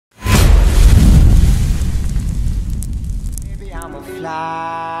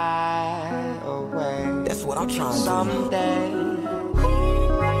fly away. That's what I'm trying to do. Someday,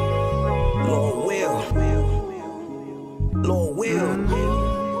 Lord will.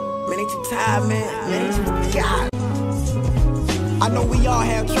 Man, ain't you tired, man? Ain't you God? I know we all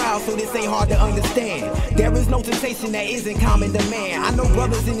have trials, so this ain't hard to understand. There is no temptation that isn't common to man. I know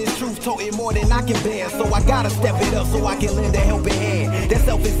brothers in this truth toting more than I can bear, so I gotta step it up so I can lend a helping hand. That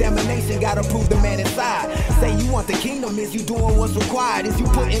self-examination gotta prove the man inside. Say you want the kingdom, is you doing what's required? Is you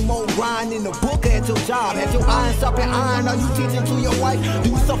putting more grind in the book or at your job? Has your iron sharpen iron? Are you teaching to your wife?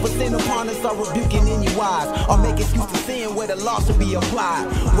 Do you suffer sin upon us or rebuking in your eyes? Or make excuse to sin where the law should be applied?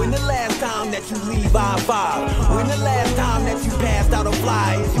 When the last time that you leave I-5? When the last time that you passed out a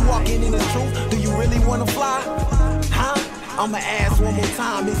fly? Is you walking in the truth? Do you really wanna fly? Huh? I'ma ask one more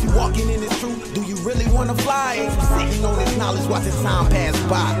time. Is you walking in this truth? Do you really wanna fly? Is you sitting on this knowledge watching time pass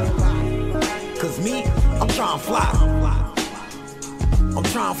by? Cause me, I'm trying to fly. I'm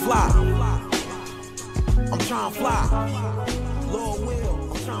trying to fly. I'm trying to fly. Lord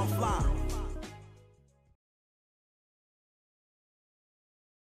will, I'm trying to fly.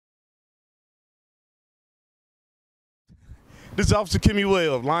 This is Officer Kimmy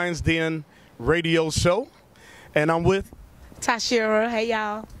Will of Lionz Den Radio Show, and I'm with Tashira. Hey,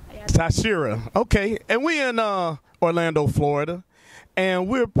 y'all. Tashira. Okay, and we're in Orlando, Florida, and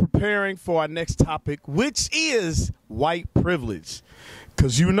we're preparing for our next topic, which is white privilege.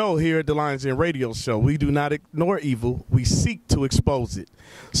 Because you know here at the Lionz Den Radio Show, we do not ignore evil, we seek to expose it.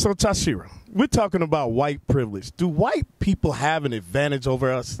 So, Tashira, we're talking about white privilege. Do white people have an advantage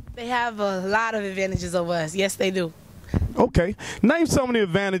over us? They have a lot of advantages over us. Yes, they do. Okay. Name some of the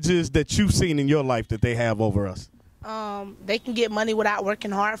advantages that you've seen in your life that they have over us. They can get money without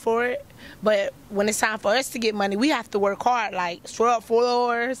working hard for it. But when it's time for us to get money, we have to work hard, like scrub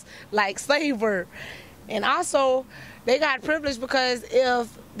floors, like slave work. And also, they got privilege because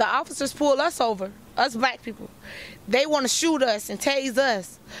if the officers pull us over, us black people, they want to shoot us and tase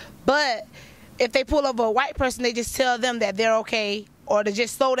us. But if they pull over a white person, they just tell them that they're okay, or to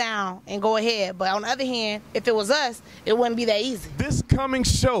just slow down and go ahead. But on the other hand, if it was us, it wouldn't be that easy. This coming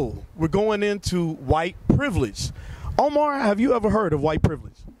show, we're going into white privilege. Omar, have you ever heard of white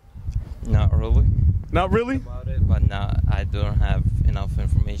privilege? Not really. Not really? About it, but I don't have enough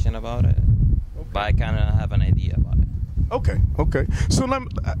information about it. Okay. But I kind of have an idea about it. Okay, okay. So can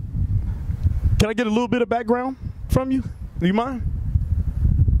I get a little bit of background from you? Do you mind?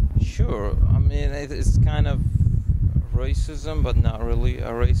 Sure. I mean, it's kind of racism, but not really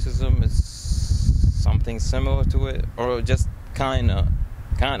a racism. It's something similar to it, or just kind of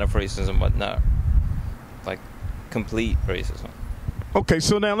racism, but not like complete racism. Okay,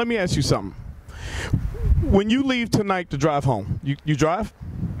 so now let me ask you something. When you leave tonight to drive home, you drive?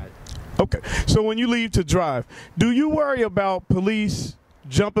 Okay, so when you leave to drive, do you worry about police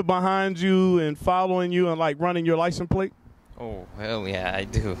jumping behind you and following you and like running your license plate? Oh, hell yeah, I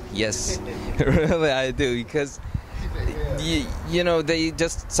do. Yes, really I do, because you know, they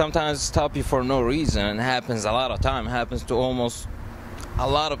just sometimes stop you for no reason, and it happens a lot of time. It happens to almost a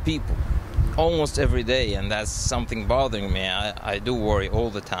lot of people, almost every day, and that's something bothering me. I do worry all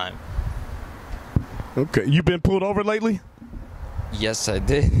the time. Okay, you been pulled over lately? Yes, I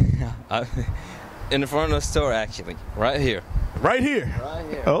did. In front of the store, actually, right here. Right here? Right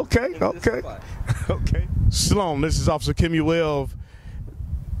here. Okay, okay. Okay. Shalom, this is Officer Kimmy Will of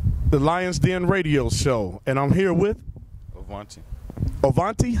the Lionz Den Radio Show, and I'm here with Avanti.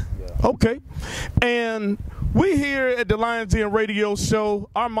 Avanti? Yeah. Okay. And we here at the Lionz Den Radio Show,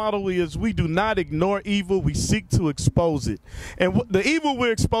 our motto is we do not ignore evil, we seek to expose it. And the evil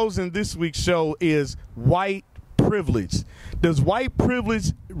we're exposing this week's show is white privilege. Does white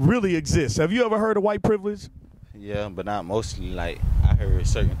privilege really exist? Have you ever heard of white privilege? Yeah, but not mostly. Like, I heard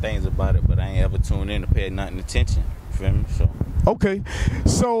certain things about it, but I ain't ever tuned in to pay nothing attention. You feel me? So. Okay.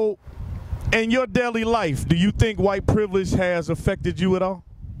 So, in your daily life, do you think white privilege has affected you at all?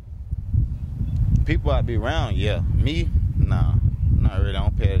 People I be around, yeah. Me, nah. Not really. I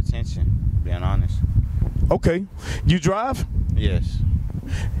don't pay attention, being honest. Okay. You drive? Yes.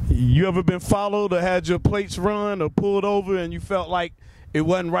 You ever been followed or had your plates run or pulled over and you felt like it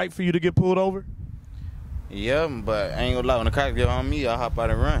wasn't right for you to get pulled over? Yeah, but I ain't gonna lie. When the cops get on me, I hop out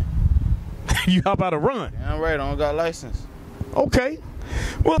and run. You hop out and run? Yeah, I'm right. I don't got a license. Okay.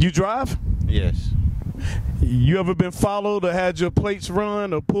 Well, you drive? Yes. You ever been followed or had your plates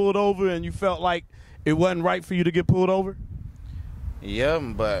run or pulled over and you felt like it wasn't right for you to get pulled over? Yeah,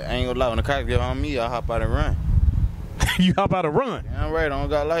 but I ain't gonna lie. When the cops get on me, I hop out and run. You hop out and run? Yeah, I'm right. I don't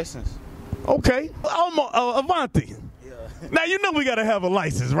got a license. Okay. Avanti. Yeah. Now, you know we got to have a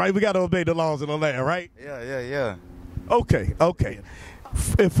license, right? We got to obey the laws of the land, right? Yeah. Okay, okay.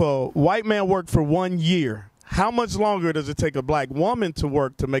 If a white man worked for 1 year, how much longer does it take a black woman to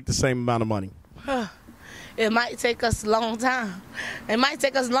work to make the same amount of money? It might take us a long time. It might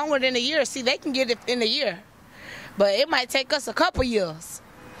take us longer than a year. See, they can get it in a year. But it might take us a couple years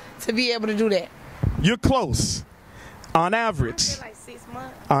to be able to do that. You're close. On average, Like 6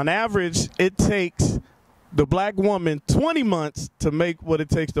 months. on average, it takes the black woman 20 months to make what it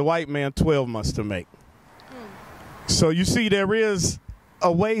takes the white man 12 months to make. So you see there is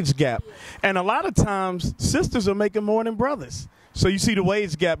a wage gap. And a lot of times, sisters are making more than brothers. So you see the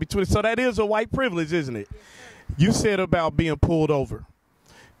wage gap between. So that is a white privilege, isn't it? You said about being pulled over.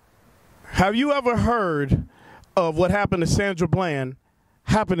 Have you ever heard of what happened to Sandra Bland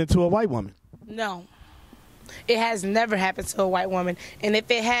happening to a white woman? No. It has never happened to a white woman. And if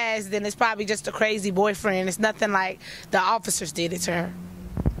it has, then it's probably just a crazy boyfriend. It's nothing like the officers did it to her.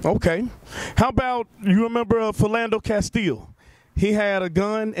 Okay. How about, you remember Philando Castile? He had a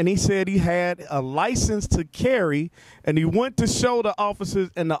gun, and he said he had a license to carry, and he went to show the officers,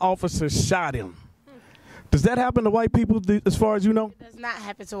 and the officers shot him. Does that happen to white people, as far as you know? It does not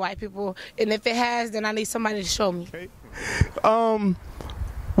happen to white people. And if it has, then I need somebody to show me. Okay.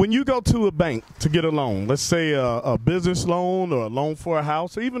 When you go to a bank to get a loan, let's say a business loan or a loan for a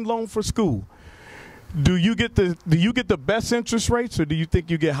house or even loan for school, do you get the best interest rates, or do you think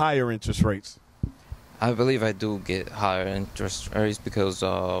you get higher interest rates? I believe I do get higher interest rates because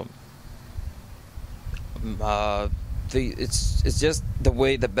it's just the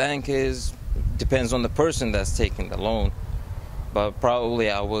way the bank is. Depends on the person that's taking the loan, but probably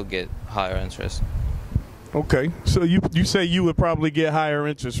I will get higher interest. Okay, so you say you would probably get higher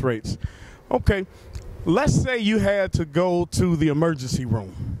interest rates. Okay, let's say you had to go to the emergency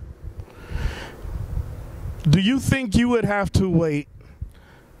room. Do you think you would have to wait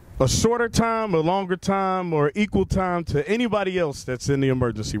a shorter time, a longer time, or equal time to anybody else that's in the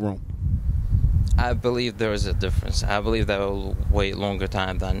emergency room? I believe there is a difference. I believe that I will wait longer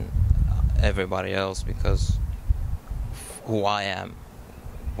time than everybody else because who I am,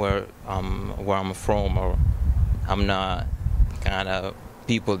 where I'm from, or I'm not kind of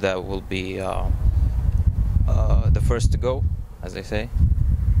people that will be the first to go, as they say.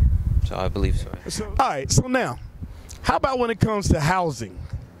 So I believe so. All right, so now, how about when it comes to housing?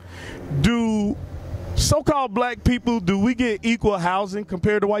 Do so-called black people, do we get equal housing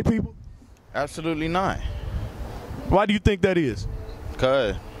compared to white people? Absolutely not. Why do you think that is?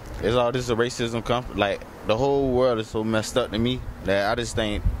 Because it's all this racism like the whole world is so messed up to me that I just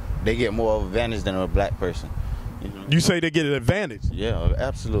think they get more of an advantage than a black person. You know? You say they get an advantage? Yeah,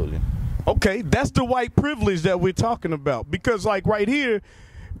 absolutely. Okay, that's the white privilege that we're talking about. Because like right here,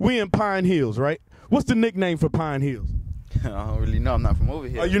 we in Pine Hills, right? What's the nickname for Pine Hills? I don't really know. I'm not from over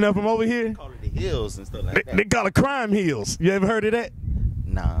here. Oh, you're not from over here? They call it the hills and stuff like that. They call it Crime Hills. You ever heard of that?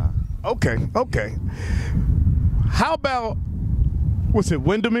 Nah. Okay, okay. How about, what's it,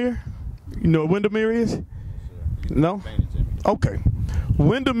 Windermere? You know what Windermere is? No? Okay.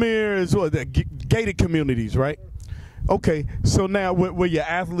 Windermere is what, the gated communities, right? Okay, so now where your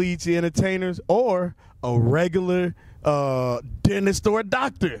athletes, your entertainers, or a regular dentist or a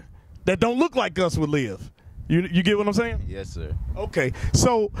doctor that don't look like us would live. You get what I'm saying? Yes, sir. Okay,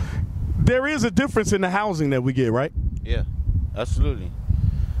 so there is a difference in the housing that we get, right? Yeah, absolutely.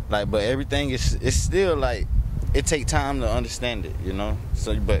 Like, but everything it's still like it take time to understand it, you know.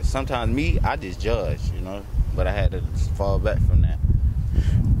 So, but sometimes I just judge, you know. But I had to fall back from that.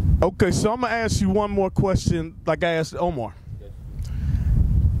 Okay, so I'm gonna ask you one more question, like I asked Omar.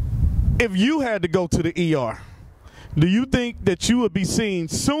 If you had to go to the ER, do you think that you would be seen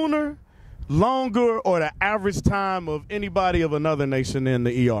sooner, longer, or the average time of anybody of another nation in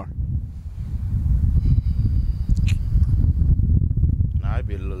the ER? Nah, it'd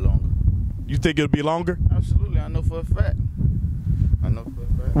be a little longer. You think it'll be longer? Absolutely, I know for a fact. I know for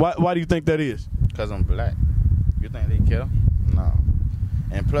a fact. Why do you think that is? Because I'm black. You think they care? No.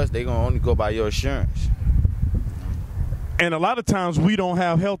 And plus, they gonna only go by your insurance. And a lot of times we don't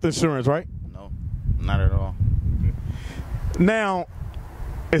have health insurance, right? No, not at all. Now,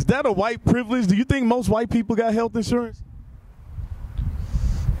 is that a white privilege? Do you think most white people got health insurance?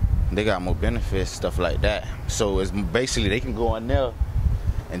 They got more benefits, stuff like that. So it's basically they can go in there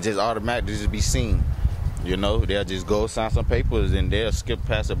and just automatically just be seen. You know, they'll just go sign some papers and they'll skip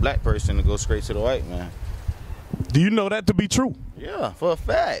past a black person and go straight to the white man. Do you know that to be true? Yeah, for a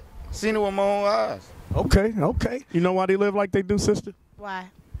fact. Seen it with my own eyes. Okay, okay. You know why they live like they do, sister? Why?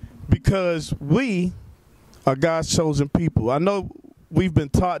 Because we are God's chosen people. I know we've been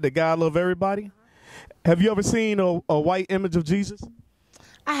taught that God loves everybody. Have you ever seen a white image of Jesus?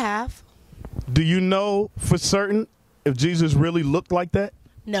 I have. Do you know for certain if Jesus really looked like that?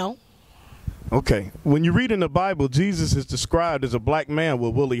 No. Okay. When you read in the Bible, Jesus is described as a black man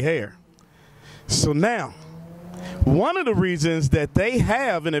with woolly hair. So now, one of the reasons that they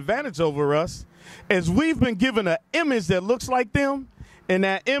have an advantage over us is we've been given an image that looks like them, and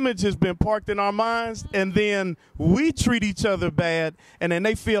that image has been parked in our minds, and then we treat each other bad, and then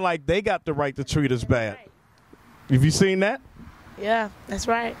they feel like they got the right to treat us bad. Have you seen that? Yeah, that's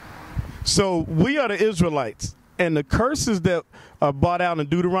right. So we are the Israelites, and the curses that are brought out in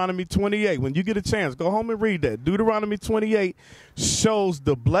Deuteronomy 28, when you get a chance, go home and read that. Deuteronomy 28 shows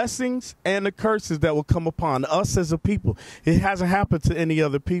the blessings and the curses that will come upon us as a people. It hasn't happened to any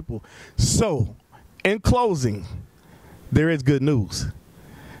other people. So, in closing, there is good news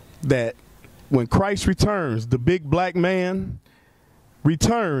that when Christ returns, the big black man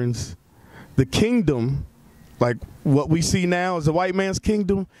returns, the kingdom, like what we see now as the white man's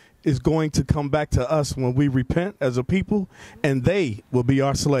kingdom, is going to come back to us when we repent as a people, and they will be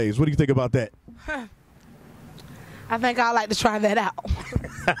our slaves. What do you think about that? I think I'd like to try that out.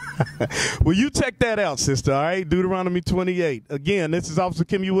 Well, you check that out, sister, all right? Deuteronomy 28. Again, this is Officer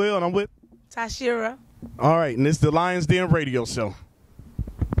Kim Ewell, and I'm with Tashira. All right, and it's the Lion's Den radio show.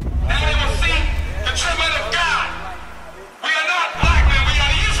 Now they will see the treatment of God. We are not black men, we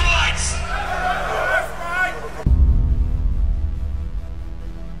are the Israelites. That's right.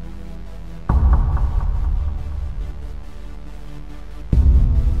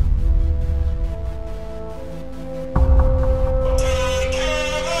 Take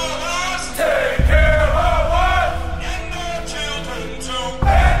care of us. Take care of us. And our children too.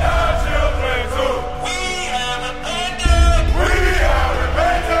 And our children too. We have abandoned. We have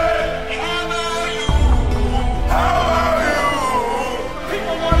repented. How are you? How are you?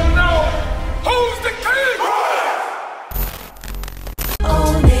 People want to know who's the king.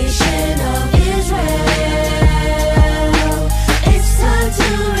 O nation of Israel, it's time to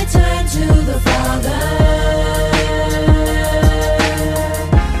return to the Father.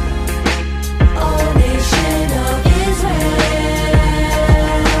 O nation of Israel,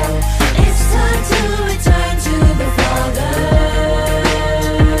 it's time to return to the Father.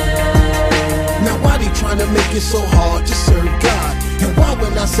 Now why they trying to make it so hard to serve God? And why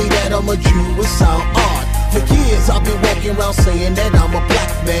when I say that I'm a Jew it sound odd? For years I've been walking around saying that I'm a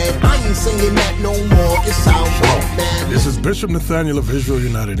black man. I ain't saying that no more, it sounds wrong, man. This is Bishop Nathaniel of Israel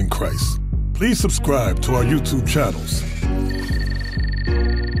United in Christ. Please subscribe to our YouTube channels.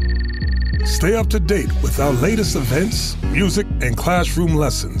 Stay up to date with our latest events, music, and classroom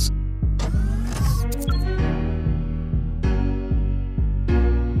lessons.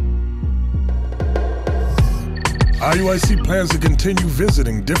 IUIC plans to continue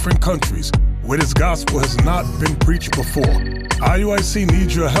visiting different countries where this gospel has not been preached before. IUIC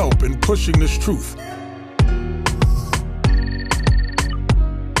needs your help in pushing this truth.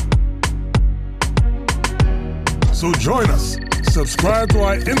 So join us. Subscribe to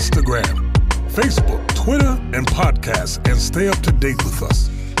our Instagram, Facebook, Twitter, and podcast, and stay up to date with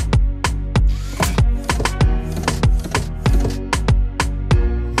us.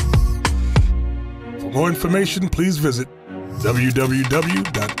 For more information, please visit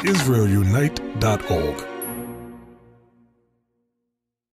www.israelunite.org.